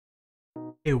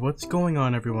Hey, what's going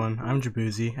on everyone? I'm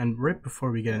Jaboozy, and right before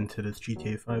we get into this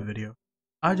GTA 5 video,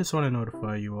 I just want to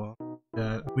notify you all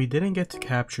that we didn't get to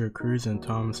capture Cruz and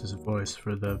Thomas's voice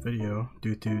for the video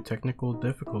due to technical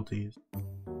difficulties.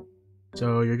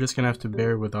 So you're just gonna have to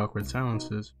bear with awkward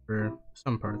silences for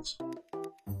some parts.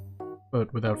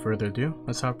 But without further ado,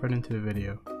 let's hop right into the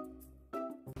video.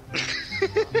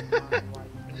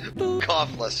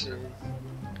 God bless you.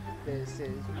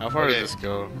 How far does this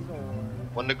go?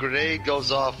 When the grenade goes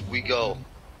off, we go.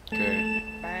 Okay.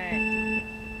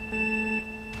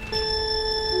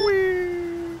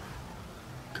 We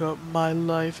cut my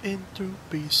life into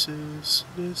pieces.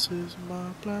 This is my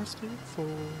plastic fork.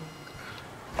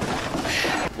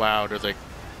 Wow, there's like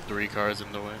 3 cars in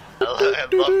the way. I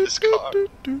love this car.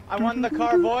 I won the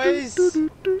car, boys!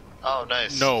 Oh,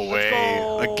 nice. No way.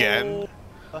 go. Again?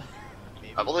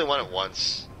 I've only won it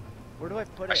once. Where do I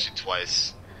put it? Actually,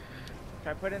 twice.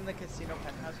 Can I put it in the casino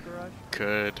penthouse garage?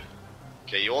 Could.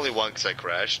 Okay, you only won because I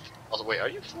crashed. Also, wait, are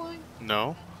you flying?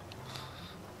 No.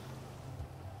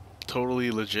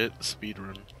 Totally legit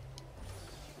speedrun.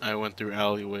 I went through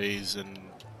alleyways and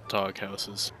dog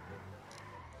houses.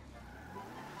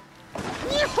 I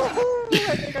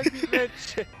think I'd be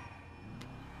rich!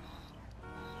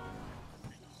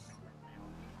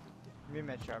 Me and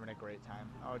Mitch are having a great time.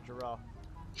 Oh, Jarrell.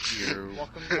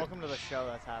 Welcome to the show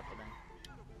that's happening.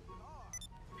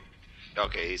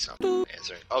 Okay, he's not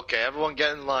answering. Okay, everyone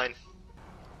get in line.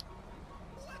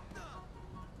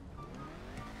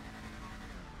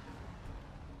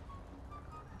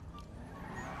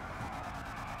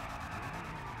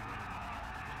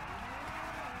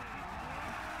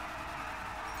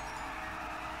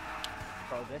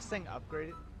 Bro, this thing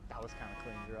upgraded. That was kind of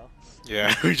clean, Jarrell.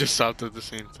 Yeah, we just stopped at the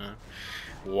same time.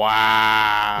 My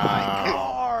Wow.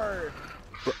 car!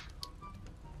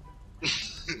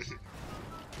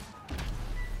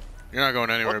 You're not going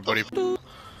anywhere, What the buddy.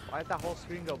 Why did that whole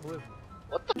screen go blue?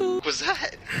 What the f was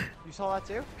that? You saw that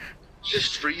too?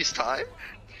 Just freeze time?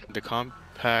 The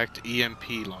compact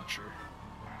EMP launcher.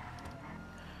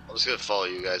 I'm just gonna follow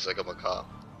you guys like I'm a cop.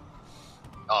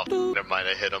 Oh, never mind,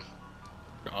 I hit him.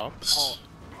 Ops.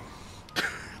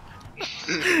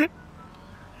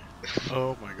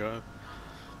 Oh my god.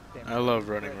 Damn, I love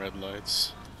running red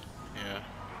lights. Yeah.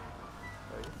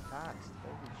 Bro, you're fast.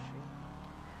 Holy shit.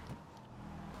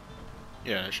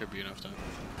 Yeah, that should be enough time.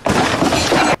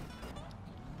 I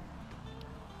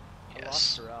Yes.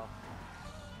 lost Jarrell.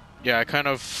 Yeah, I kind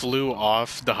of flew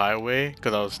off the highway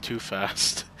because I was too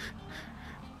fast.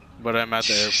 But I'm at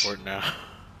the airport now.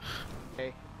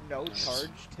 Okay, no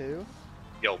charge too.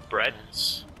 Yo, Brett.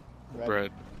 Nice. Red.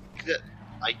 Bread.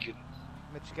 I could.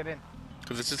 Mitch, get in.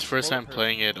 Because it's his first time Over.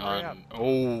 playing it Hurry up.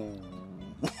 on.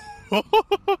 Oh.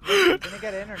 You gonna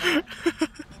get in or not?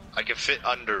 I can fit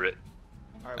under it.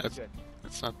 Alright, we're That's- good.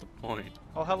 That's not the point.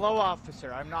 Oh, hello,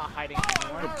 officer. I'm not hiding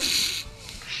anymore.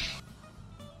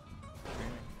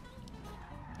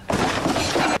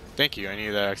 Thank you, I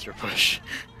needed that extra push.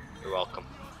 You're welcome.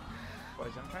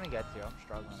 Boys, I'm trying to get to you. I'm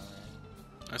struggling over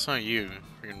here. That's not you.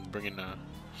 You're bringing a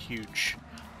huge,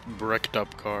 bricked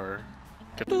up car.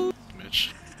 Get the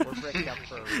Mitch. We're bricked up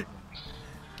for a reason.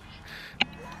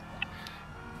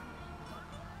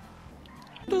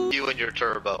 You and your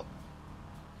turbo.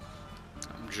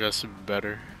 I'm just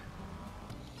better.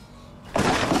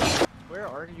 Where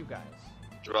are you guys?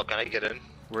 Jarrell, can I get in?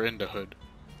 We're in the hood.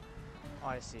 Oh,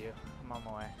 I see you. I'm on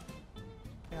my way.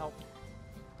 Help.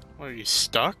 What, are you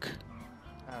stuck?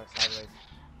 Oh, sideways.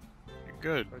 You're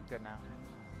good. We're good now.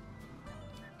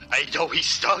 Yo, he's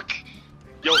stuck.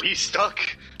 Yo, he's stuck.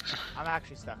 I'm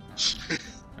actually stuck now.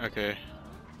 Okay.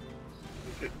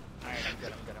 Alright, I'm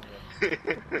good. I'm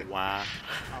good. Wow.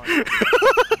 Oh, no.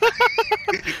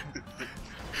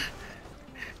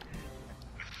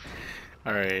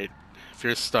 Alright. If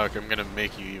you're stuck, I'm gonna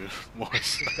make you even more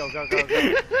stuck. Just go, go, go,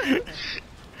 go.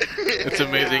 It's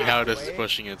amazing how this is Wait.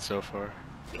 pushing it so far.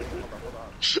 Wait, hold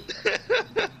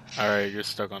on. Alright, you're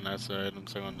stuck on that side, I'm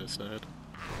stuck on this side.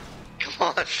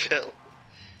 Come on, Phil.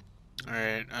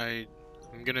 Alright,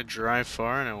 I'm gonna drive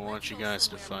far and I want you guys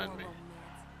to find me.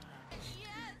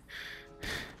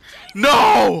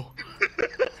 No!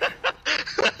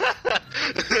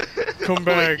 Come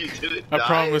back. Wait, you didn't I die?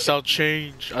 promise I'll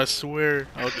change. I swear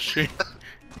I'll change.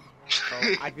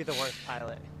 Oh, I'd be the worst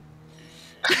pilot.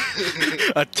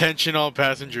 Attention all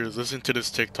passengers, listen to this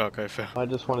TikTok I found. I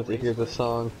just wanted to hear the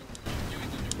song.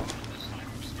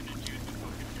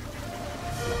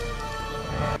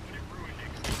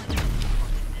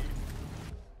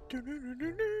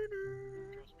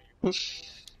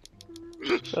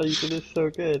 Oh, you did this so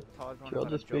good. Todd's one Y'all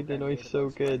about a just made the joke I noise made so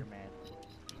about good. Spider-Man.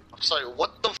 sorry,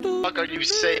 what the fuck are you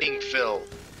saying, Phil?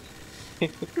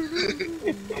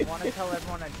 I want to tell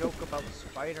everyone a joke about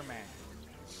Spider-Man.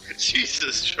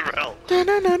 Jesus, Jarrell.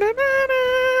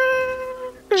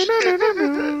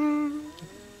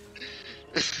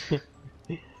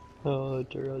 Oh,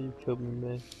 Darrell, you killed me,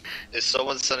 man. Is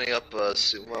someone setting up a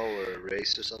sumo or a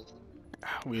race or something?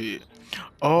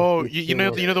 Oh, It's you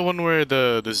know Sumo. the one where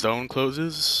the zone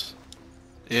closes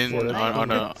in Yeah, that's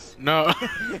on a Remix. no.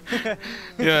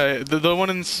 Yeah, the one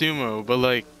in Sumo, but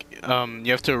like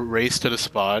you have to race to the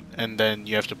spot and then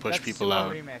you have to push That's people Sumo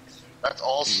out. Remix. That's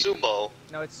all sumo.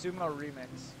 No, it's Sumo Remix.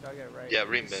 Gotta get it right. Yeah,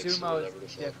 remix or Sumo's whatever the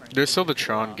fuck. different. There's still the It's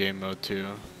Tron raw. game mode too.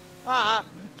 Ah!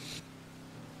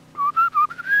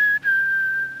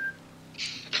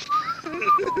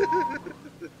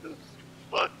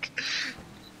 Fuck.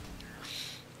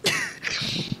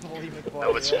 Holy McBoy.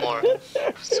 No, it's more.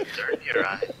 Some dirt in your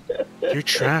eye. You're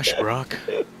trash, Brock.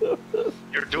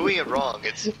 You're doing it wrong.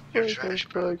 You're What the trash,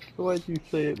 bro. fuck? Why'd you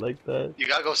say it like that? You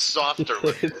gotta go softer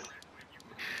with it.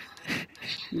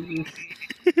 You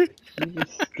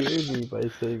just scared me by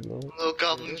saying that. Little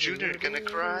Goblin Jr. gonna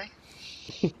cry?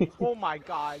 Oh my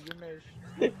god, you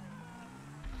missed.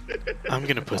 I'm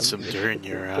gonna put some dirt in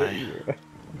your eye.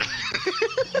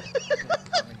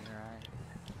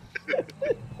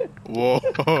 Whoa!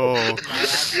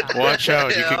 Watch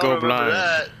out, you Yeah, could I go don't remember blind.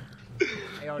 that.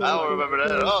 Hey, I don't remember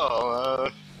that at all.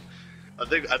 I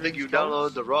think you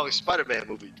downloaded the wrong Spider-Man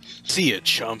movie. See ya,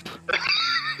 chump.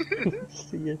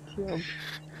 See ya, chump.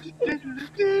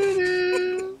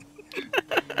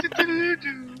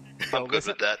 I'm good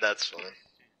with that. That's fine.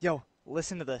 Yo,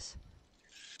 listen to this.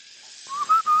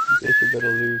 You guys are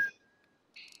gonna lose.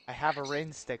 I have a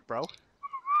rain stick, bro.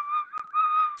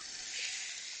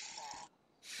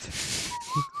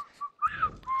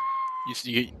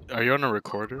 Are you on a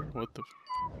recorder? What the?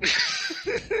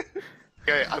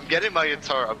 Okay, I'm getting my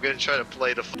guitar. I'm gonna try to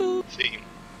play the theme.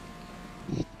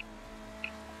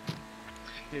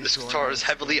 This guitar is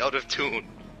heavily out of tune.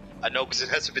 I know because it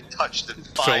hasn't been touched in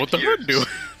 5 So what the years. fuck doing?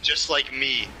 Just like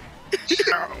me.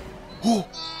 Oh.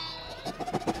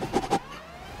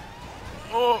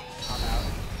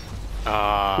 See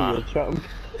Ah. ya, chump.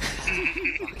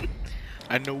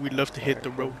 I know we love to hit the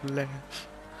road and laugh.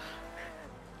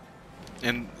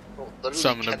 And Literally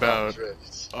something cannot about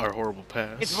drift. our horrible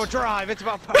past. It's about drive, it's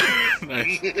about power.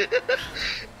 Nice.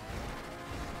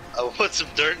 I'll put some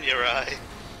dirt in your eye.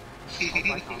 Oh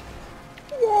my god.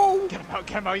 Whoa! Get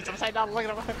him out, he's upside down, look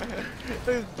at him.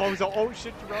 This bozo, oh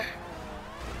shit, bro.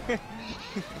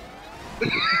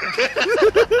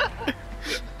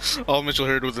 All Mitchell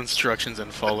heard was instructions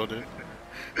and followed it.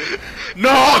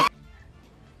 No!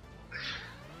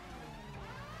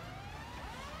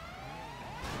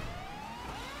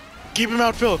 Keep him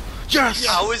out, Phil. Yes!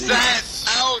 How is that?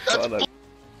 Ow, that's God,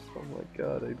 oh my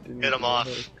god, I didn't Hit even him know off.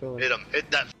 how it's going. Hit him.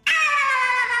 Hit that.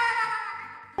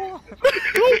 Oh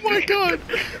my god!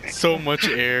 So much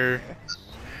air.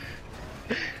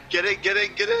 Get in, get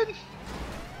in, get in.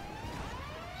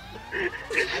 I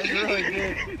really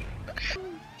did.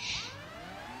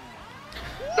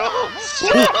 No,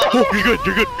 Oh, you're good,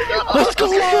 you're good. Let's go!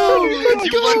 Let's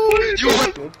You go! won. You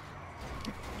won. Good.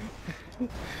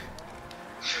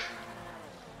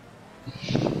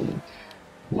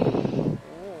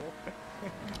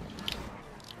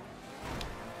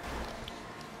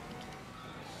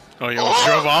 Oh, you almost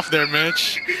drove off there,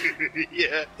 Mitch.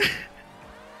 Yeah.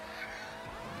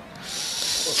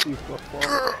 Fuck you,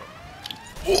 football.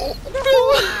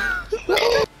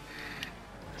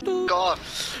 Fuck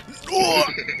off.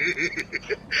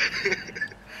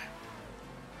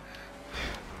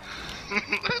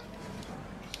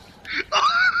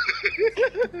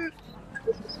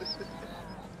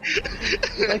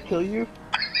 Did I kill you?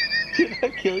 Did I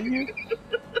kill you?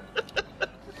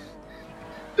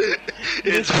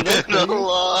 It's been a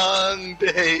long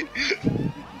day.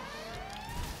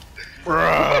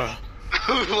 Bruh.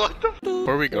 What the?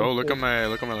 Before we go, look at my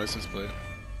license plate.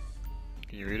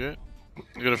 Can you read it?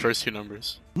 Look at the first 2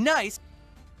 numbers. Nice.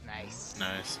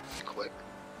 Nice. Quick.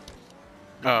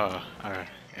 Oh, alright,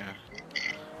 yeah.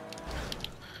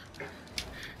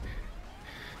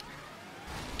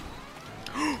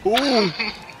 Ooh!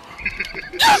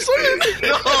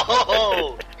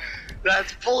 No!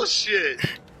 That's bullshit.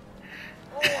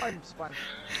 Oh, I'm spun.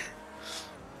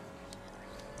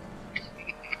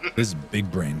 This is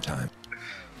big brain time.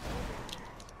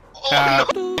 Ah,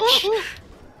 Oh,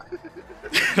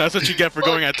 That's what you get for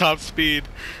going at top speed.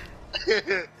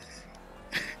 no.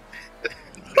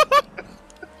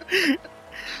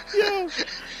 Yeah.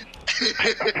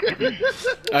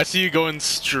 I see you going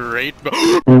straight.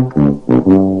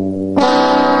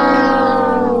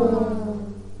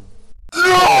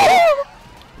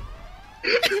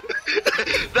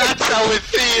 how it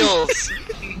feels!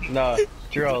 Nah,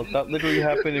 Jarrell, that literally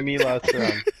happened to me last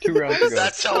round. 2 rounds ago.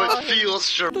 That's how it feels,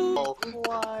 Shermo.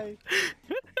 Why?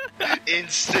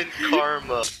 Instant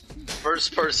karma.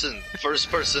 First person. First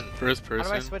person. How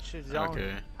do I switch to zone?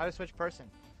 Okay. How do I switch person?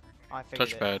 Oh, I figured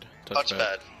it. Touchpad.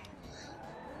 Touchpad.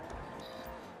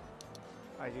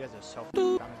 Alright, you guys are so I'm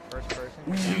in first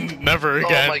person. Never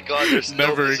again. Oh my god, there's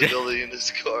Never no again. visibility in this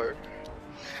car.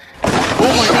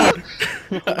 Oh my god!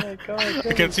 Oh my god.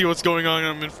 I can't see what's going on.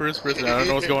 I'm in first person. I don't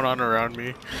know what's going on around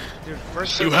me. Dude,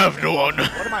 first You person. have no honor.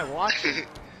 What am I watching?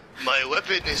 My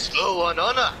weapon is low on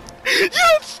honor.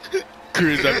 Yes!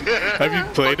 Cruz, have you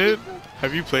played it?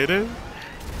 Have you played it?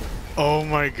 Oh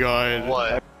my god.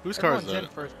 What? Whose car is Everyone's that?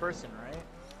 in first person, right?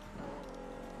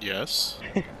 Yes.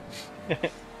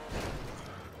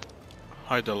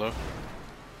 Hi, Della.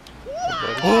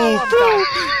 Oh,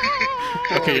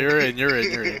 Okay, you're in. You're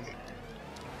in. you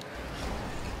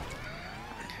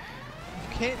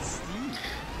can't see.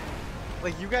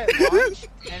 Like, you get launched,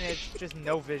 and it's just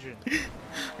no vision.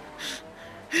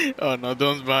 Oh no,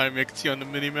 Dylan's behind me. I can see on the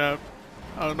mini map.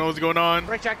 I don't know what's going on.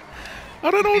 Brake check.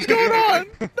 I don't know what's going on.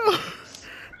 No.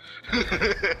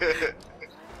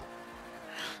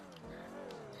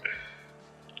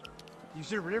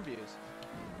 Use your rear views.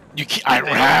 You can't.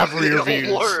 I have rear It'll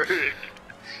views. work.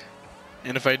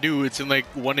 And if I do, it's in like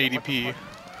 180p.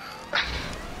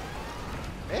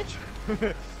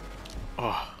 Bitch.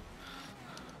 Oh.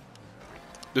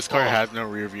 This car has no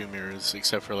rear view mirrors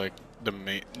except for like the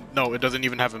main. No, it doesn't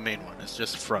even have a main one. It's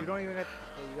just You front. don't even get.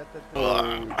 You got the.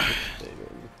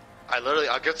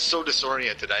 I got so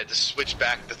disoriented, I had to switch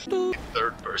back to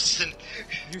third person.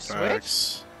 You switch?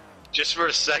 Facts. Just for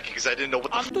a second, because I didn't know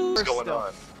what the f was first going still.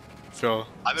 on. Phil,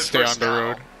 I'm in stay on first the now.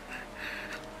 road.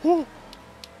 Woo.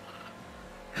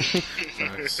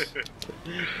 Facts.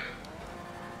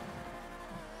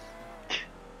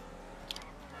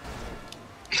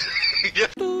 Yeah.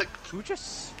 Who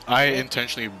just? I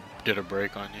intentionally did a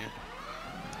break on you.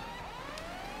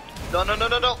 No.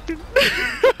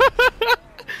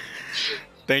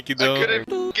 Thank you, I Dylan.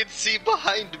 couldn't f***ing see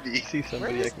behind me. See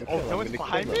somebody Where I is? can Oh, kill. no I'm one's gonna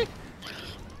behind kill me. them.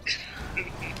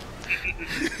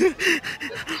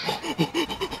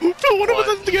 Phil, one of us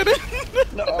What? has to get it.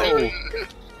 No! Where'd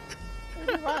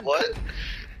you run? What?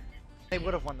 They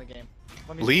would have won the game.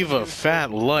 Let me Leave see a who's fat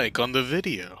first. like on the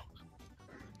video.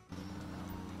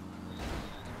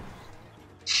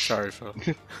 Sorry, Phil.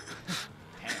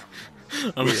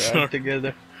 I'm We sorry. ride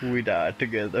together, we die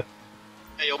together.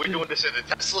 Hey, yo, we're doing this in the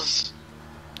Teslas.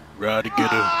 Ride together.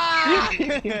 Ah!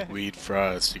 We eat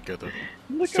fries together.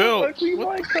 Look Phil, how much we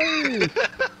what- like cars!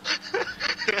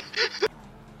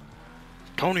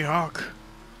 Tony Hawk.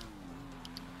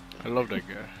 I love that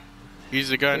guy. He's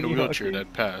the guy in the Tony wheelchair Hawking?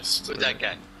 that passed. Who's that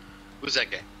guy? Who's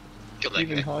that guy? Kill that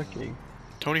Stephen guy. Hawking.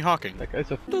 Tony Hawking. That guy's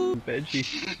a f***ing veggie.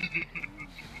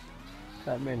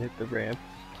 That man hit the ramp.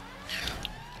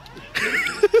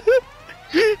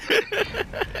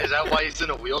 Is that why he's in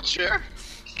a wheelchair?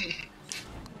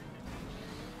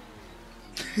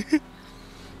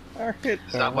 I hit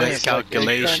Is the that why ramp it's like a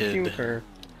calculation? computer.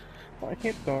 I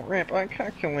hit the ramp. I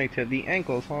calculated the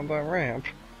angles on the ramp.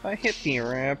 I hit the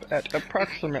ramp at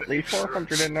approximately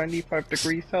 495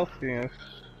 degrees Celsius.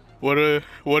 What if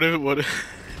Whoa.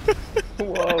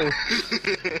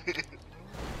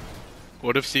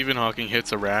 what if Stephen Hawking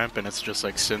hits a ramp and it's just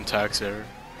like syntax error?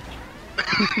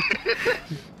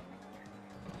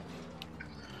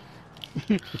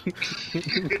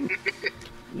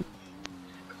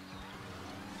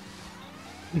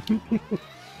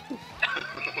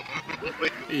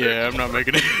 Yeah, I'm not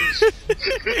making it.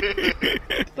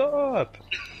 Stop!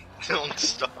 Don't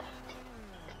stop.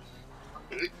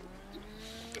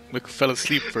 Look, fell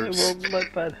asleep I first. won't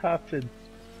let that happen.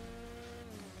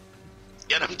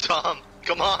 Get him, Tom.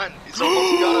 Come on. He's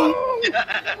almost got him.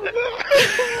 Yeah.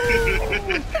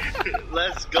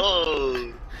 Let's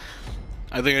go.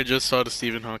 I think I just saw the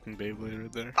Stephen Hawking Beyblade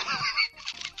right there.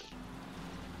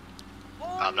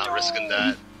 I'm not risking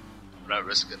that. I'm not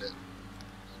risking it.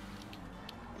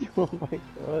 Oh my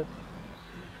god.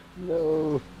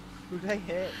 No. Who did I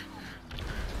hit?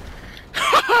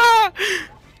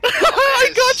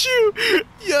 I got you!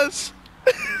 Yes!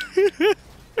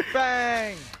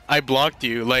 Bang! I blocked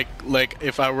you, like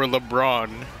if I were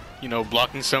LeBron, you know,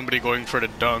 blocking somebody going for the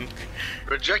dunk.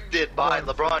 Rejected by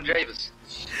LeBron James.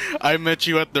 I met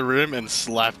you at the rim and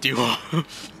slapped you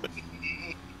off.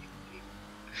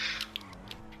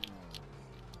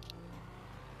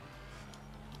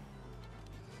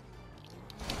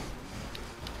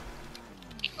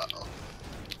 Uh-oh.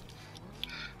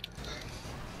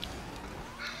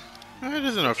 I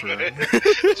there's enough room. There's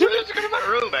a good amount of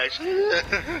room, actually.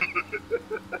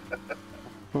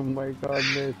 Oh my god,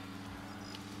 Mitch.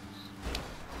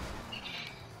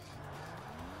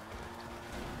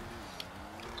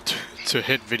 To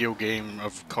hit video game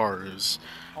of cars.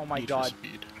 Oh my Need for god.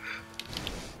 Speed.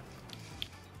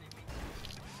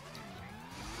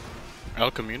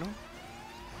 El Camino?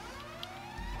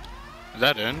 Is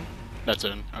that in? That's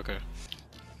in. Okay.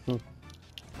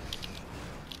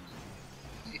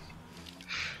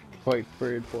 Fight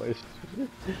for it, boys.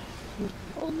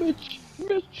 Oh, Mitch!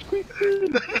 Mitch, quick!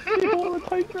 They hold a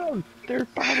tight ground! They're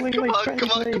battling like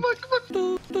Come on.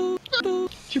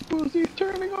 Chibuzi's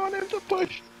turning on him to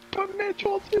push! But Mitch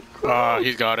holds his Ah, ground!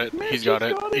 he's got it. Mitch He's got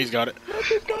has it. got it. He's got it. Mitch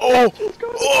has got Oh! it! He's got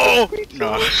it! Oh! Quick,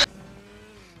 No.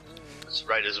 What's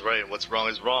right is right, and what's wrong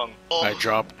is wrong. Oh. I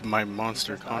dropped my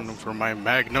monster condom for my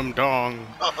magnum dong.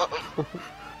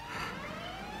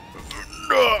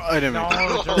 No, I didn't No,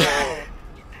 make that. Joel.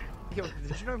 Yo,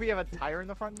 did you know we have a tire in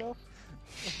the front though?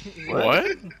 What?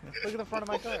 Look at the front of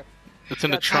my car. It's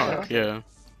in the Got tire. trunk, yeah.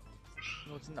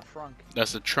 No, it's in the front.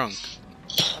 That's the trunk.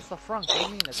 That's the front. What do you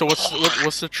mean? It's So the front.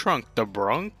 what's the trunk? The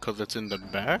brunk? Cause it's in the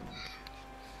back?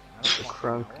 I don't want to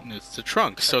Trunk. know. It's the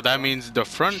trunk. So that means the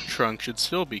front trunk should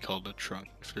still be called the trunk.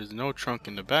 If there's no trunk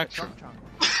in the back The trunk. trunk.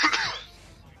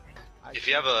 If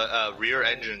you have a rear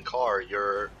engine car,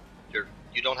 you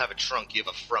don't have a trunk, you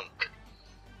have a frunk.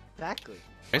 Exactly.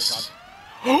 Nice.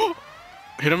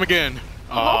 Hit him again.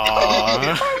 Aww.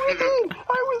 I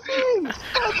was in!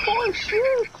 That's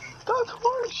horseshit! That's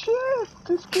horseshit!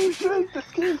 This game's rigged, this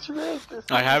game's rigged.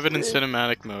 I have it in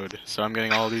cinematic mode, so I'm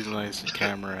getting all these nice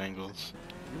camera angles.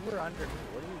 You were under me.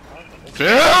 What are you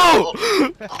talking about?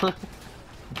 Phil.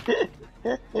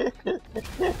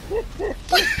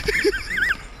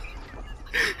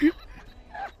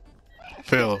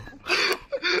 Phil.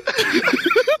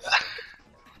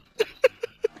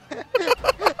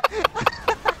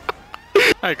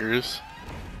 Hi, Goose.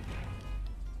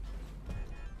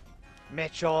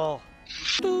 Mitchell.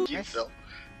 You, Nice. Phil.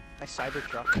 My cyber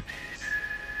truck.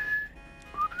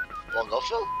 Well, no,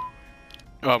 Phil.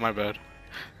 Oh, my bad.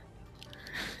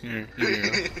 Here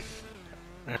you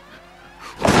go.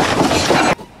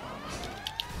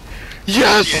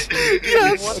 Yes!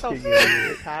 Yes! What the fuck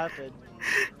just happened?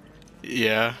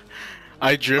 Yeah.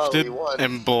 I drifted we won.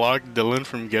 and blocked Dylan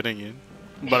from getting in.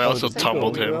 But I also did you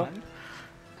tumbled go? him.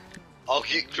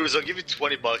 Cruz, I'll give you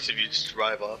 $20 if you just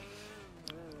drive off.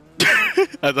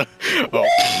 I thought, oh.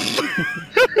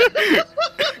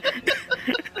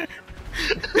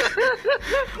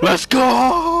 Let's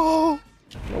go!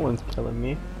 No one's killing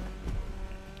me.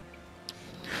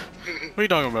 What are you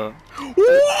talking about?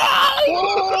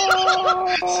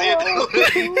 See it?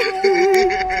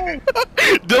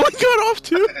 Dylan got off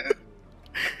too.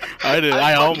 I did.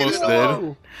 I almost fucking did.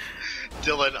 know.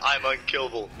 Dylan, I'm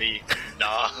unkillable. Me,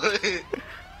 nah.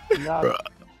 Nah.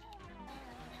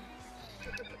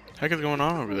 Heck is going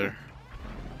on over there?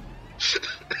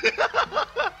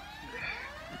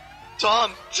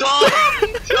 Tom!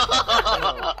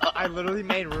 I literally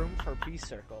made room for Peace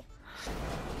Circle.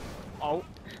 Oh.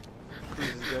 Cruz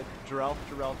is good. Jarrell.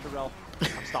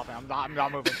 I'm stopping. I'm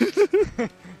not moving.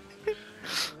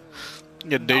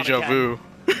 Get deja again. vu.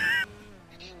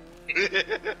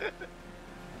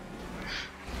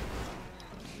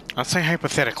 I'll say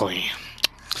hypothetically.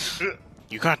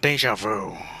 You got deja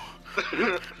vu.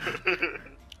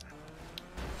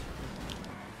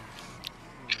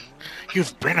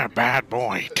 You've been a bad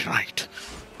boy tonight.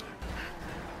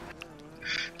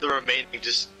 The remaining,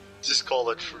 just call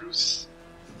a truce.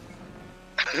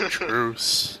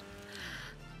 Bruce.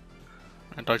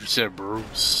 I thought you said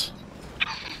Bruce.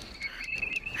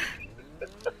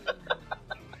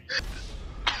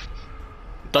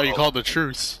 Thought you called the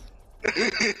truce.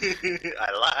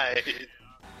 I lied.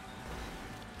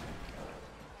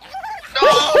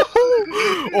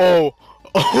 Oh!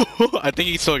 Oh! I think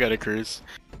he still got a cruise.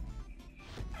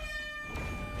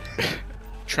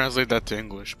 Translate that to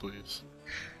English, please.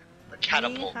 A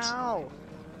catapult. How?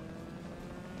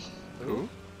 Who?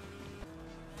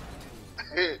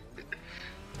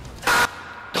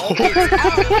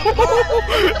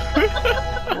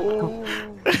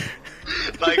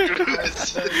 Like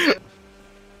Cruz.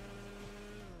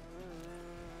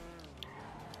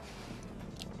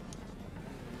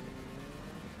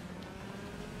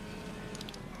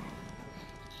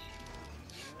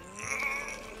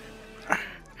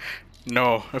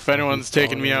 No, if anyone's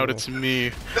taking me out, it's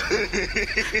me.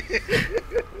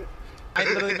 I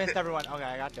literally missed everyone. Okay,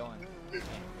 I got Dylan. Okay.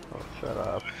 Oh, shut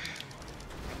up.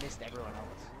 I missed everyone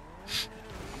else.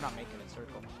 I'm not making a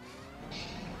circle.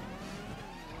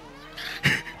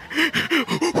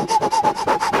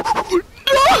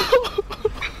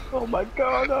 Oh my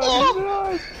god,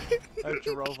 oh. I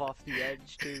drove off the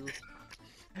edge too.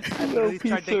 No,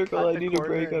 peace circle, I need to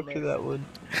break up to that one.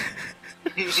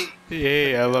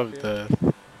 Yay, I love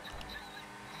that.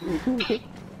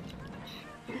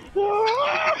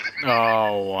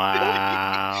 Oh,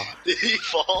 wow. Did he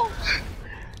fall?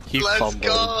 He Let's fumbled.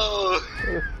 go!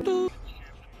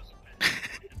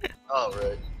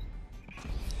 Alright.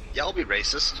 Yeah, I'll be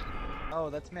racist. Oh,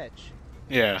 that's Mitch.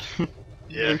 Yeah.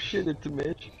 Yeah. Oh shit, it's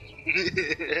Mitch.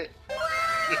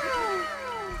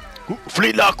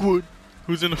 Fleet Lockwood!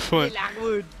 Who's in the front?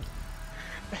 Lockwood.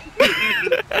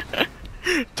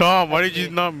 Tom, why did you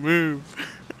not move?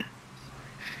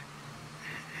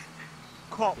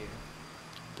 Call.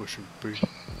 Pushing B.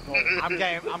 Oh, I'm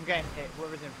getting hit.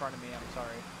 Whoever's in front of me, I'm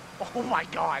sorry. Oh my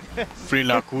god. Free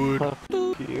Lockwood.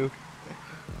 You.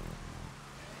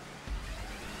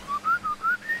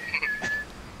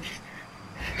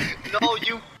 No,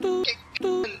 you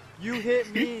You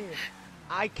hit me.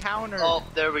 I countered. Oh,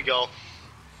 there we go.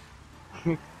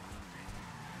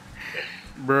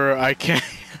 Bruh, I can't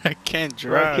Bro, I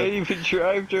drive. can't even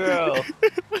drive, Darrell.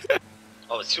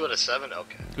 Oh, it's 2 out of 7?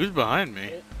 Okay. Who's behind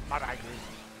me? My bad, Chris.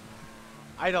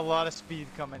 I had a lot of speed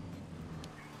coming.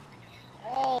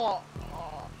 Oh.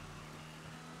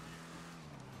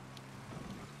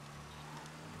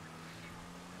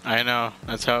 I know,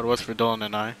 that's how it was for Dylan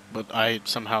and I, but I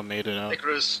somehow made it out. Hey,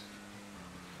 Chris.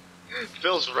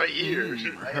 Phil's right here.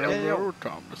 Hello,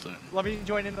 Thomason. Let me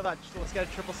join into that. Let's get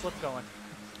a triple slip going.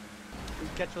 We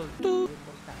catch a.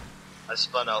 I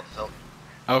spun out, Phil.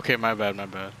 Okay, my bad.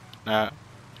 Oh,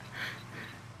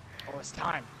 it's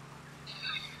time.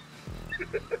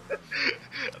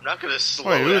 I'm not gonna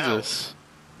slow Wait, who is down. this?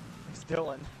 It's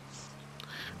Dylan.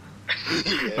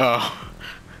 Yeah. Oh.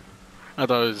 I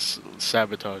thought it was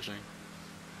sabotaging.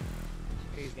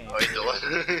 He's game. Oh, you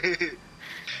Dylan.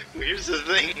 Here's the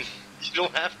thing. You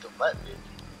don't have to let me.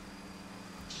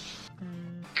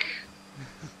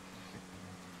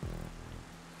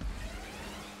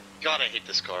 God, I hate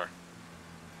this car.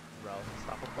 Bro,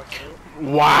 stop a push through.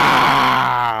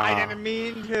 Wow! I didn't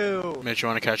mean to. Mitch, you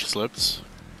want to catch slips?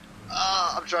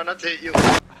 I'm trying not to hit you.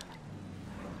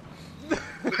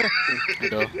 You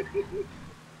know?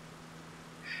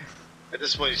 At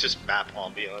this point, it's just map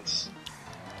ambiance.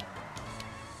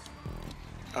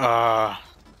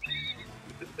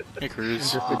 Hey,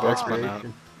 Cruz. Just The a box went out.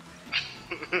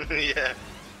 decoration. Yeah.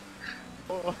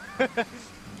 Oh.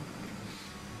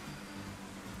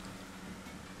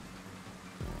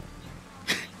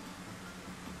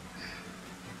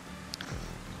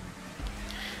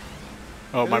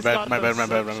 Oh, my It's bad, not my the bad, my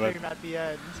bad, my slipstream bad. at the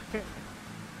end.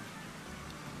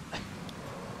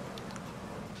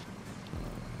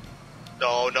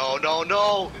 No, no, no,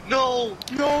 no, no!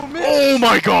 No, Mitch! Oh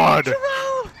my god!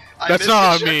 I That's missed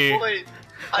not the me. checkpoint.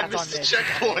 I That's missed on the Mitch.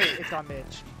 checkpoint. It's on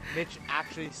Mitch. Mitch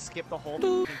actually skipped the whole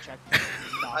fucking checkpoint.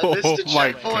 I missed the Oh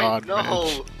my checkpoint. God,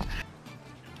 No.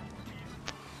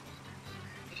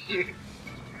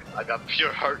 I got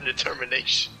pure heart and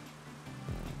determination.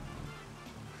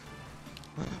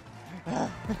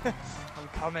 I'm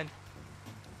coming.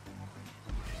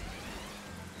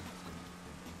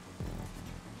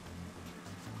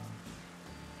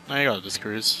 I got this,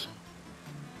 Cruz.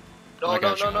 No, I no,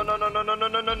 got no, you. no, no, no, no, no,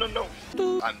 no, no, no, no.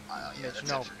 Yeah, Mitch, that's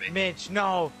no. it for me. Mitch,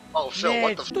 no. Oh, Phil,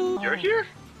 what the Mitch. f? You're here?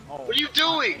 Oh, What are you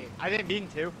doing? I didn't mean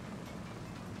to.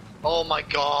 Oh my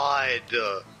god.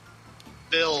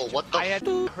 Phil, what the I had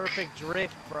f? perfect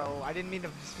drift, bro. I didn't mean to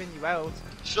spin you out.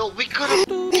 Phil, we could've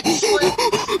slipped.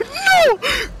 No!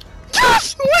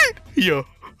 Yes! Wait! Yo.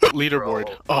 Leaderboard.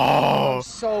 Bro. Oh! I'm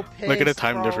so pissed, Look at the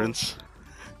time bro. difference.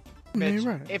 Mitch,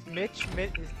 Right. if Mitch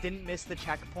didn't miss the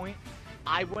checkpoint,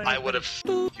 I wouldn't. I would've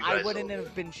you I guys wouldn't over.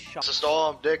 have been shot. It's a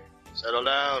storm, Dick. Settle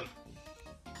down.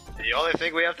 The only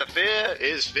thing we have to fear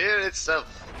is fear itself.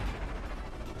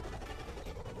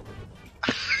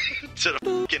 To the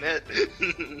fucking head.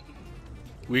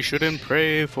 We shouldn't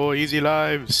pray for easy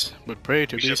lives, but pray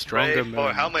to We be should stronger pray men.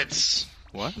 for helmets.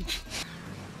 What?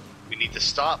 We need to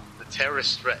stop the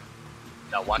terrorist threat.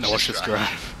 Now watch Now this watch this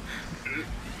drive.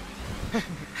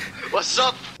 What's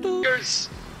up, f***ers?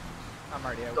 I'm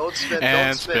already out. Don't spin,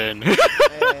 And don't spin.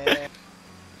 Eh,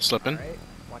 Slipping. Alright,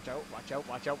 watch out, watch out,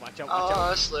 watch out, watch out, watch Oh,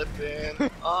 out. slipping.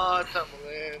 Oh,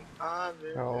 tumbling. I'm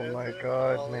in Oh the- my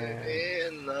God, falling man.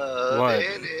 In love, What?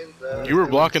 in love. You were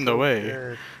Doing blocking the so way.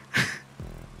 good.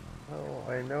 Oh,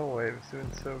 I know, I was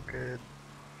doing so good.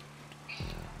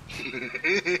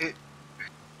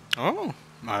 Oh,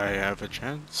 I have a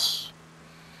chance.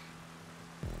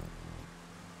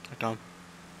 I don't.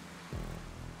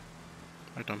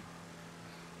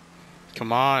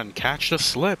 Come on, catch the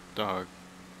slip, dog.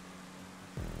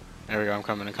 There we go. I'm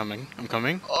coming. I'm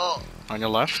coming. Oh, On your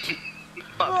left.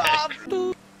 my bad.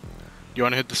 You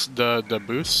want to hit the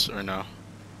boost or no?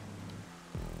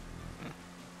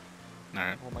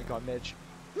 Alright. Oh my god, Mitch.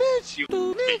 Mitch! You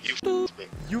fooled me. You fooled me.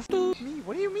 You fooled me?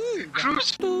 What do you mean?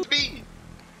 Cruz fooled me.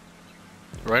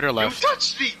 Right or You left?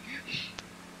 touched me.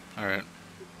 Alright.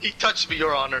 He touched me,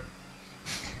 Your Honor.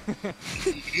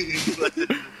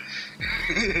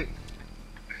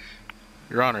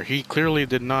 Your Honor, he clearly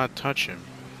did not touch him.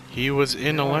 He was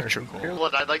in electrical.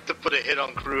 Well, I'd like to put a hit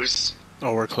on Cruz.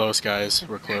 Oh, we're close, guys.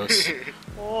 We're close.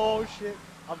 Oh shit.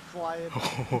 I'm flying.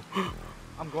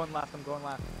 I'm going left. I'm going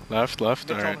left. Left.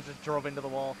 Mitch Alright. almost just drove into the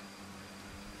wall.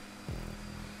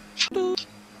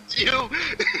 You.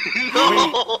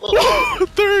 No.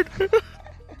 Third!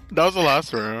 That was the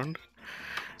last round.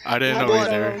 I didn't know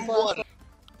either. One.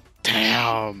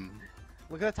 Damn.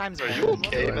 Look at the times. Are you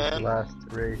okay, man? Last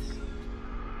race.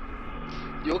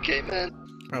 You okay, man?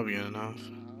 Probably good enough.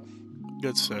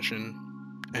 Good session.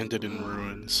 Ended in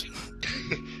ruins.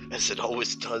 As it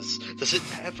always does. Does it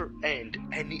ever end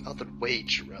any other way,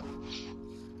 Jarrell?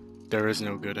 There is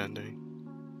no good ending.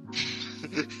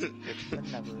 It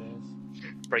never is.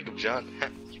 Break of John.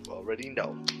 You already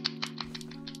know.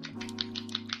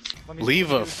 Let me Leave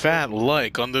see a fat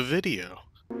like on the video.